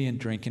to me and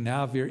drink, and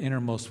out of your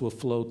innermost will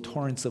flow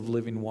torrents of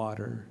living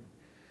water.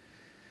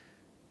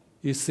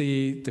 You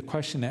see, the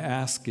question to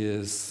ask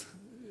is,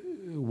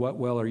 what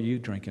well are you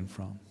drinking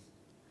from?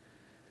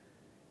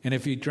 And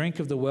if you drink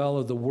of the well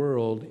of the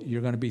world,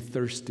 you're going to be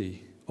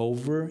thirsty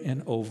over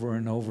and over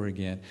and over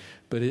again.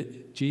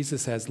 But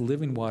Jesus has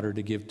living water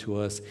to give to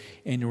us.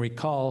 And you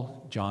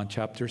recall John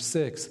chapter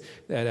 6,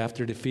 that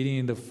after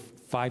defeating the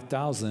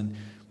 5,000,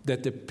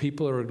 that the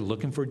people are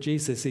looking for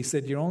Jesus. He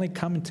said, you're only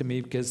coming to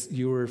me because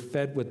you were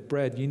fed with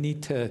bread. You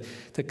need to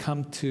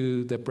come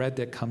to the bread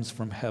that comes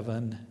from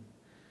heaven.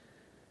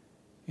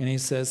 And he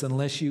says,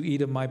 unless you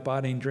eat of my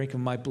body and drink of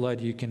my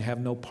blood, you can have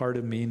no part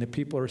of me. And the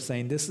people are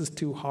saying, this is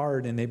too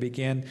hard. And they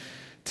began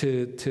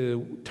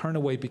to turn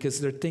away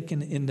because they're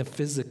thinking in the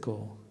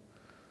physical.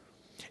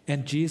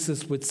 And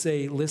Jesus would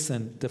say,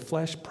 listen, the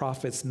flesh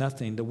profits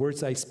nothing. The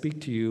words I speak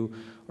to you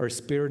are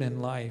spirit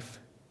and life.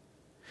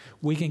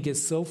 We can get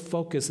so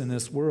focused in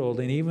this world,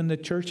 and even the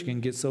church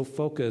can get so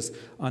focused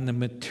on the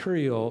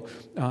material,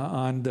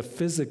 on the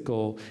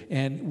physical,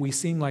 and we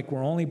seem like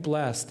we're only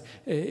blessed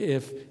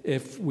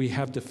if we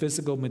have the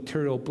physical,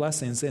 material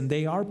blessings, and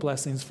they are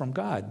blessings from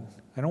God.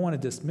 I don't want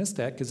to dismiss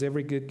that because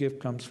every good gift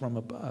comes from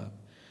above.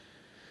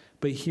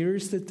 But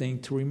here's the thing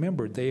to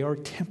remember, they are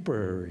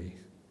temporary.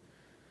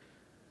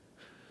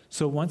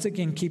 So once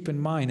again, keep in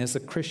mind, as a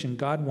Christian,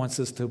 God wants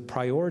us to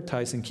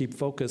prioritize and keep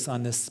focus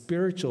on the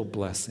spiritual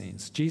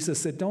blessings. Jesus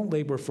said, don't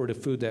labor for the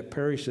food that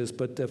perishes,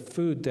 but the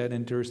food that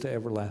endures to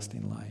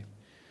everlasting life.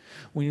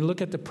 When you look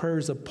at the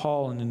prayers of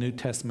Paul in the New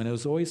Testament, it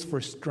was always for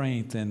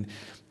strength and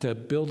to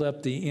build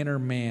up the inner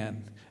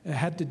man. It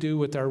had to do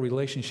with our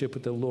relationship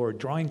with the Lord,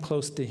 drawing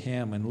close to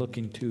him and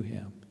looking to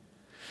him.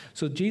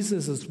 So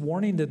Jesus is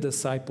warning the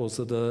disciples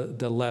of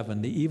the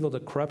leaven, the evil, the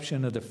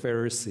corruption of the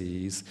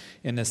Pharisees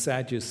and the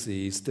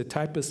Sadducees, the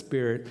type of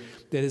spirit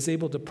that is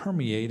able to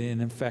permeate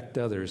and infect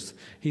others.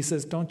 He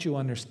says, don't you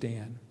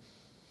understand?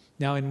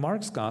 Now in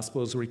Mark's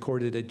gospel is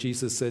recorded that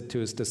Jesus said to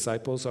his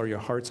disciples, are your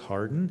hearts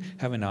hardened?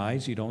 Having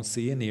eyes you don't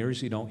see and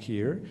ears you don't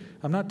hear?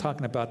 I'm not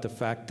talking about the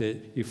fact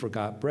that you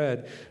forgot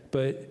bread,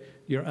 but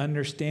your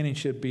understanding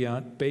should be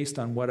based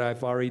on what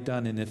I've already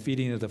done in the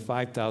feeding of the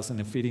 5,000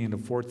 and feeding of the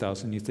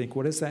 4,000. You think,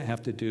 what does that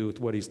have to do with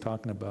what he's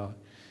talking about?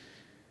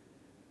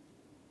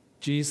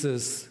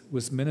 Jesus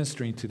was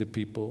ministering to the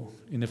people.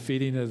 In the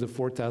feeding of the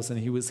 4,000,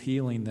 he was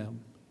healing them.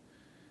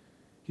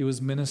 He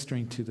was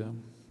ministering to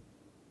them.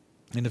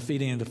 In the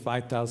feeding of the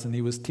 5,000,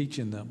 he was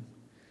teaching them.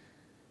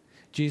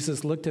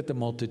 Jesus looked at the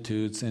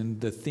multitudes,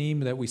 and the theme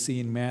that we see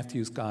in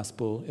Matthew's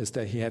gospel is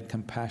that he had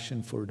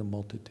compassion for the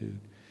multitude.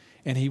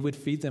 And he would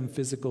feed them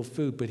physical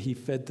food, but he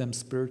fed them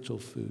spiritual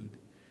food.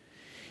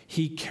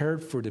 He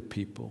cared for the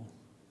people.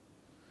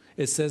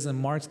 It says in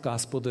Mark's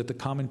gospel that the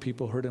common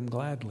people heard him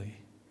gladly.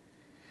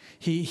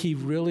 He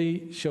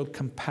really showed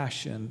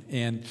compassion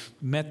and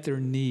met their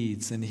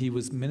needs, and he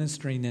was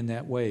ministering in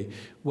that way.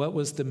 What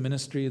was the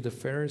ministry of the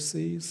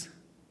Pharisees?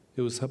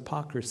 It was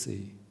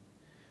hypocrisy.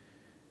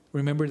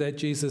 Remember that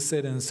Jesus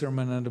said in the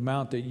Sermon on the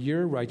Mount that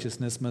your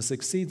righteousness must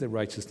exceed the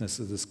righteousness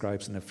of the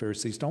scribes and the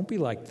Pharisees. Don't be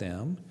like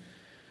them.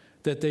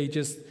 That they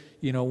just,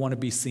 want to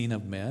be seen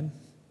of men,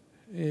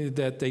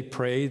 that they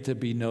pray to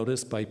be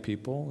noticed by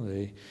people.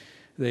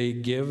 They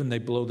give and they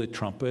blow the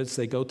trumpets.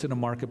 They go to the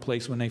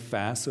marketplace when they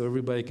fast so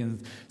everybody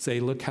can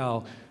say, look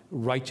how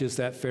righteous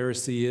that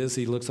Pharisee is.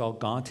 He looks all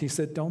gaunt. He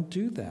said, don't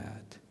do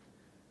that.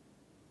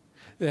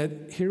 That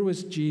here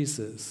was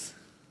Jesus,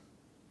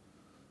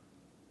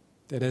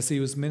 that as he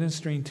was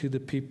ministering to the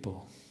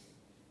people,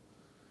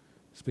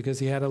 it's because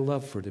he had a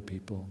love for the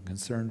people,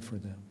 concern for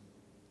them.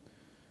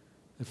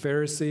 The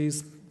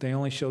Pharisees, they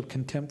only showed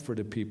contempt for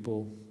the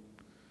people.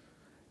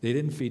 They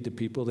didn't feed the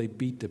people, they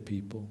beat the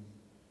people.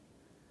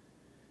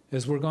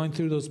 As we're going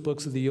through those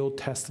books of the Old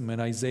Testament,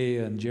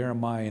 Isaiah and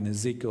Jeremiah and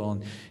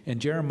Ezekiel,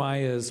 and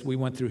Jeremiah, as we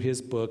went through his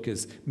book,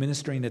 is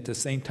ministering at the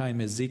same time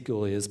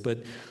Ezekiel is,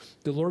 but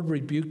the Lord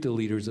rebuked the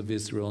leaders of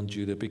Israel and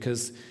Judah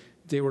because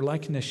they were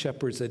like the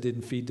shepherds that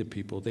didn't feed the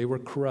people. They were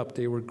corrupt,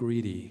 they were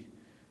greedy.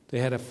 They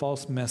had a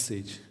false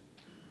message.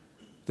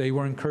 They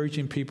were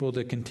encouraging people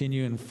to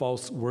continue in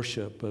false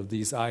worship of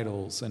these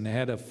idols, and they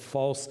had a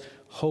false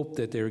hope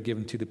that they were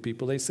giving to the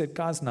people. They said,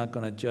 God's not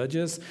going to judge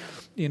us.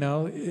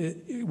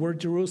 We're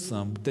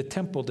Jerusalem, the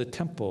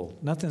temple.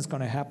 Nothing's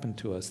going to happen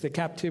to us. The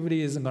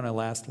captivity isn't going to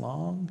last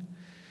long.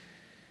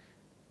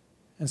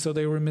 And so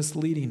they were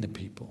misleading the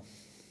people.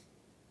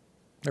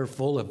 They're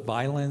full of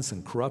violence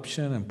and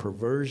corruption and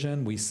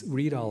perversion. We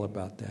read all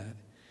about that.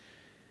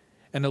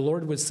 And the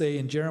Lord would say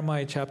in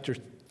Jeremiah chapter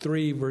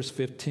 3, verse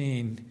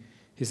 15,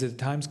 he said, the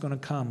time's going to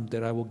come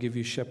that I will give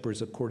you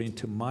shepherds according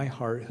to my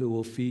heart who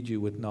will feed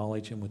you with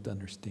knowledge and with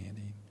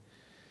understanding.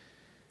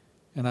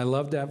 And I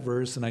love that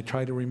verse, and I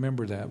try to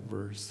remember that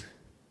verse.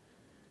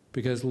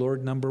 Because,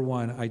 Lord, number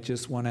one, I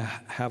just want to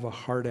have a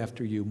heart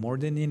after you more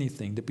than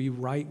anything, to be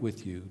right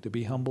with you, to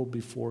be humble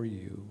before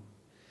you.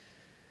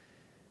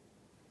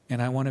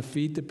 And I want to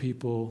feed the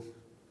people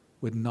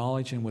with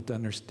knowledge and with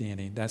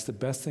understanding. That's the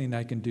best thing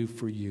I can do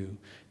for you,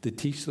 to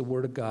teach the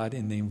Word of God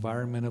in the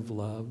environment of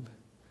love,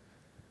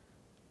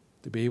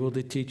 to be able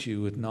to teach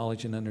you with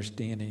knowledge and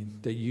understanding,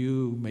 that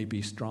you may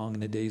be strong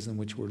in the days in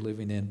which we're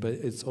living in. But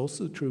it's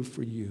also true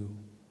for you.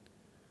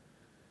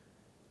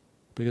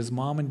 Because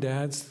mom and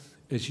dads,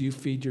 as you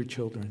feed your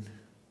children,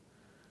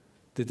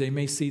 that they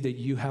may see that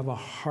you have a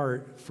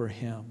heart for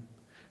him,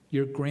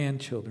 your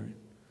grandchildren,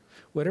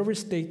 whatever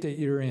state that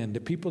you're in, the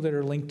people that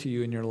are linked to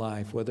you in your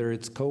life, whether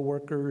it's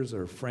coworkers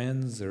or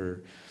friends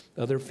or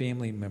other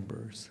family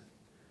members,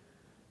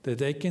 that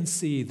they can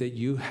see that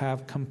you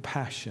have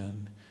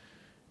compassion,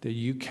 that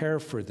you care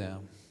for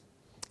them.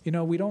 You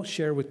know, we don't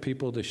share with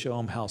people to show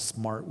them how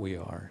smart we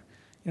are.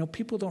 You know,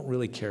 people don't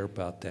really care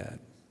about that.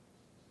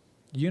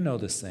 You know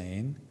the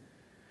saying,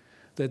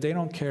 that they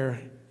don't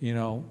care, you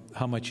know,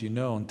 how much you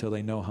know until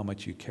they know how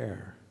much you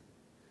care.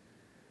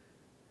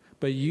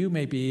 But you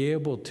may be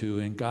able to,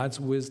 in God's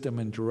wisdom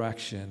and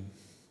direction,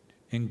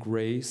 in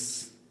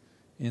grace,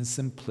 in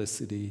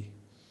simplicity,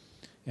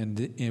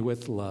 and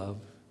with love,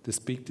 to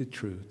speak the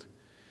truth.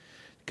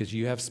 Because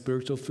you have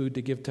spiritual food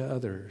to give to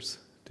others,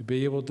 to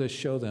be able to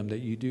show them that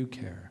you do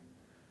care.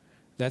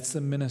 That's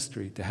the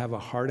ministry, to have a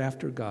heart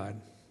after God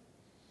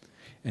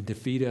and to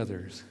feed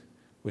others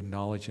with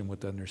knowledge and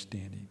with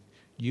understanding.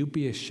 You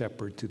be a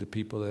shepherd to the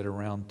people that are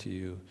around to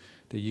you,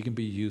 that you can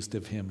be used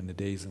of him in the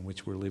days in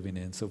which we're living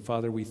in. So,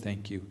 Father, we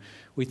thank you.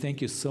 We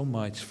thank you so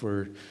much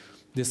for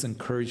this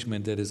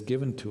encouragement that is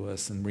given to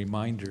us and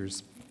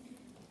reminders,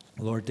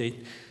 Lord,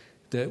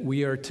 that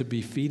we are to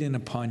be feeding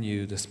upon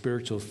you the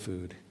spiritual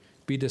food,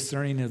 be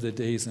discerning of the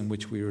days in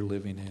which we are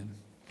living in.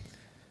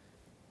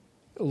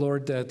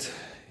 Lord, that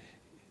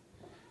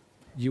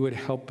you would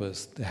help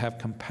us to have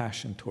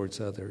compassion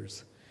towards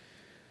others.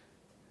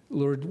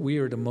 Lord, we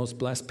are the most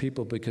blessed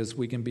people because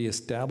we can be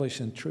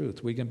established in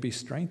truth. We can be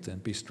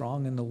strengthened, be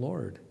strong in the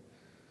Lord,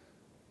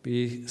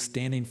 be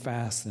standing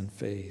fast in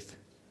faith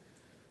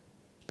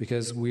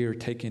because we are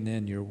taking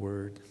in your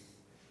word.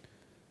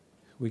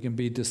 We can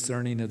be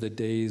discerning of the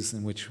days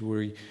in which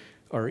we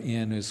are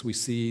in as we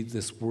see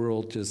this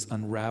world just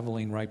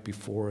unraveling right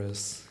before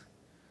us,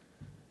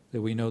 that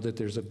we know that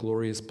there's a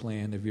glorious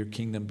plan of your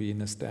kingdom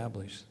being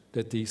established,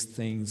 that these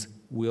things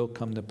will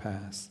come to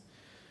pass.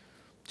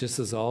 Just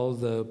as all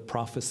the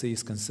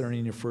prophecies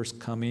concerning your first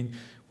coming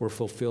were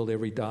fulfilled,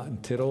 every dot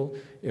and tittle,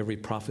 every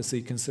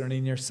prophecy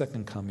concerning your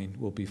second coming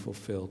will be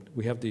fulfilled.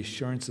 We have the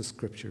assurance of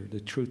Scripture,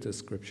 the truth of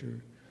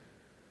Scripture.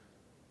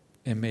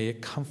 And may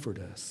it comfort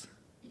us.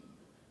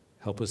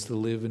 Help us to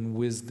live in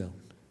wisdom,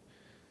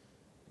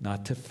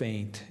 not to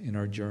faint in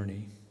our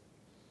journey,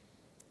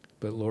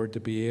 but, Lord, to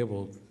be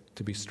able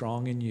to be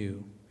strong in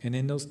you. And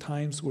in those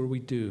times where we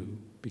do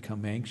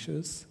become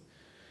anxious,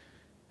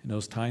 in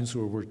those times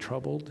where we're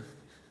troubled,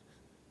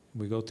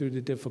 we go through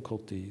the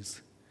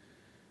difficulties,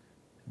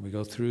 we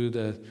go through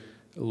the,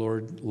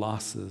 Lord,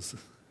 losses,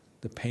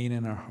 the pain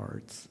in our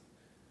hearts,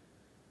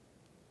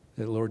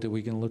 that, Lord, that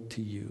we can look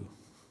to you,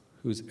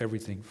 who's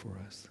everything for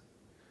us.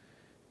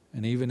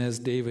 And even as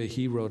David,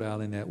 he wrote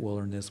out in that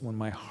wilderness, when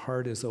my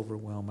heart is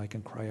overwhelmed, I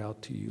can cry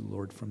out to you,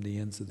 Lord, from the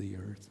ends of the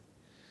earth,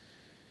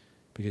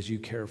 because you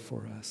care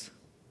for us.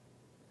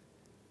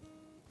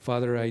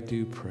 Father, I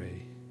do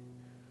pray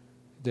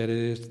that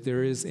if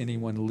there is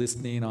anyone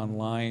listening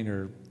online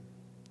or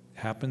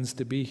happens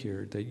to be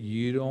here, that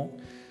you're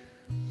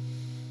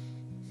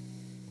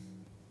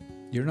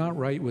not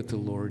right with the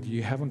Lord,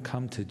 you haven't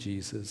come to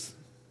Jesus,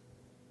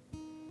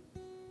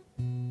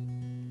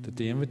 that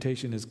the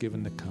invitation is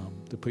given to come,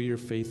 to put your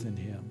faith in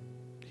him.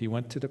 He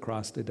went to the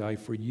cross to die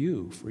for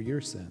you, for your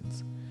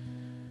sins.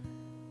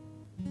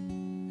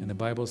 And the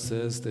Bible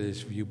says that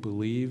if you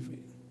believe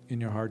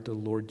in your heart the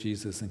Lord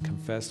Jesus and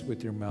confess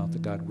with your mouth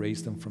that God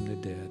raised him from the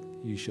dead,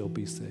 you shall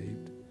be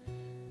saved.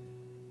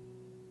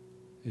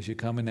 As you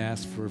come and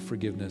ask for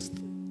forgiveness,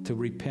 to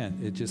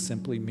repent, it just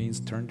simply means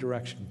turn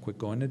direction. Quit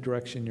going the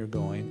direction you're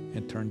going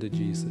and turn to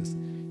Jesus.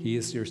 He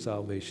is your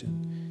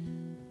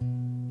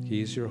salvation.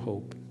 He is your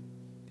hope.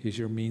 He's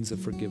your means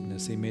of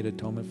forgiveness. He made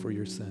atonement for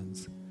your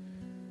sins.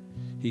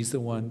 He's the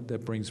one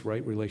that brings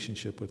right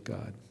relationship with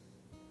God,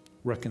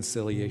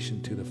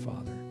 reconciliation to the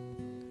Father.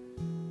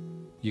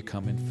 You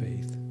come in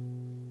faith,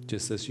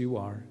 just as you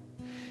are,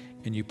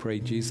 and you pray,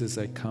 Jesus,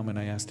 I come and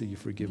I ask that you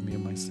forgive me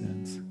of my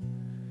sins.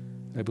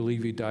 I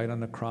believe you died on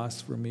the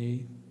cross for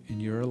me,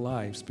 and you're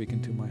alive, speaking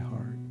to my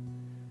heart.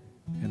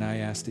 And I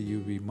ask that you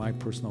be my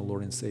personal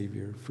Lord and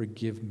Savior.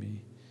 Forgive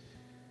me.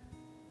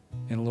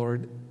 And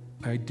Lord,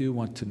 I do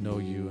want to know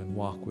you and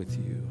walk with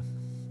you.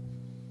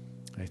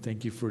 I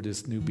thank you for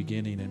this new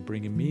beginning and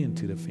bringing me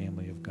into the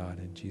family of God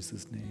in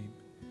Jesus' name.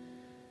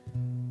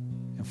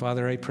 And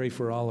Father, I pray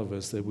for all of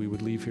us that we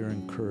would leave here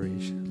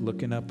encouraged,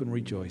 looking up and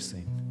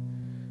rejoicing,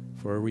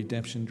 for our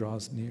redemption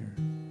draws near.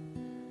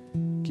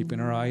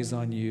 Keeping our eyes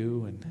on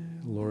you and,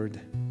 Lord,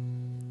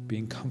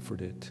 being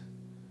comforted,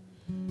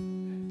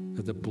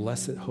 of the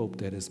blessed hope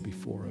that is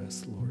before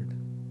us, Lord.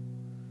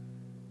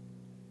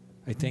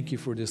 I thank you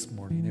for this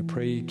morning. I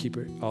pray you keep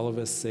all of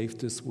us safe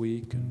this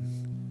week.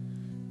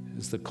 And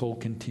as the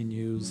cold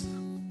continues,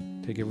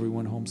 take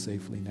everyone home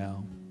safely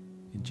now.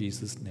 In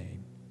Jesus'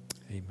 name,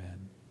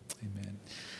 amen. Amen.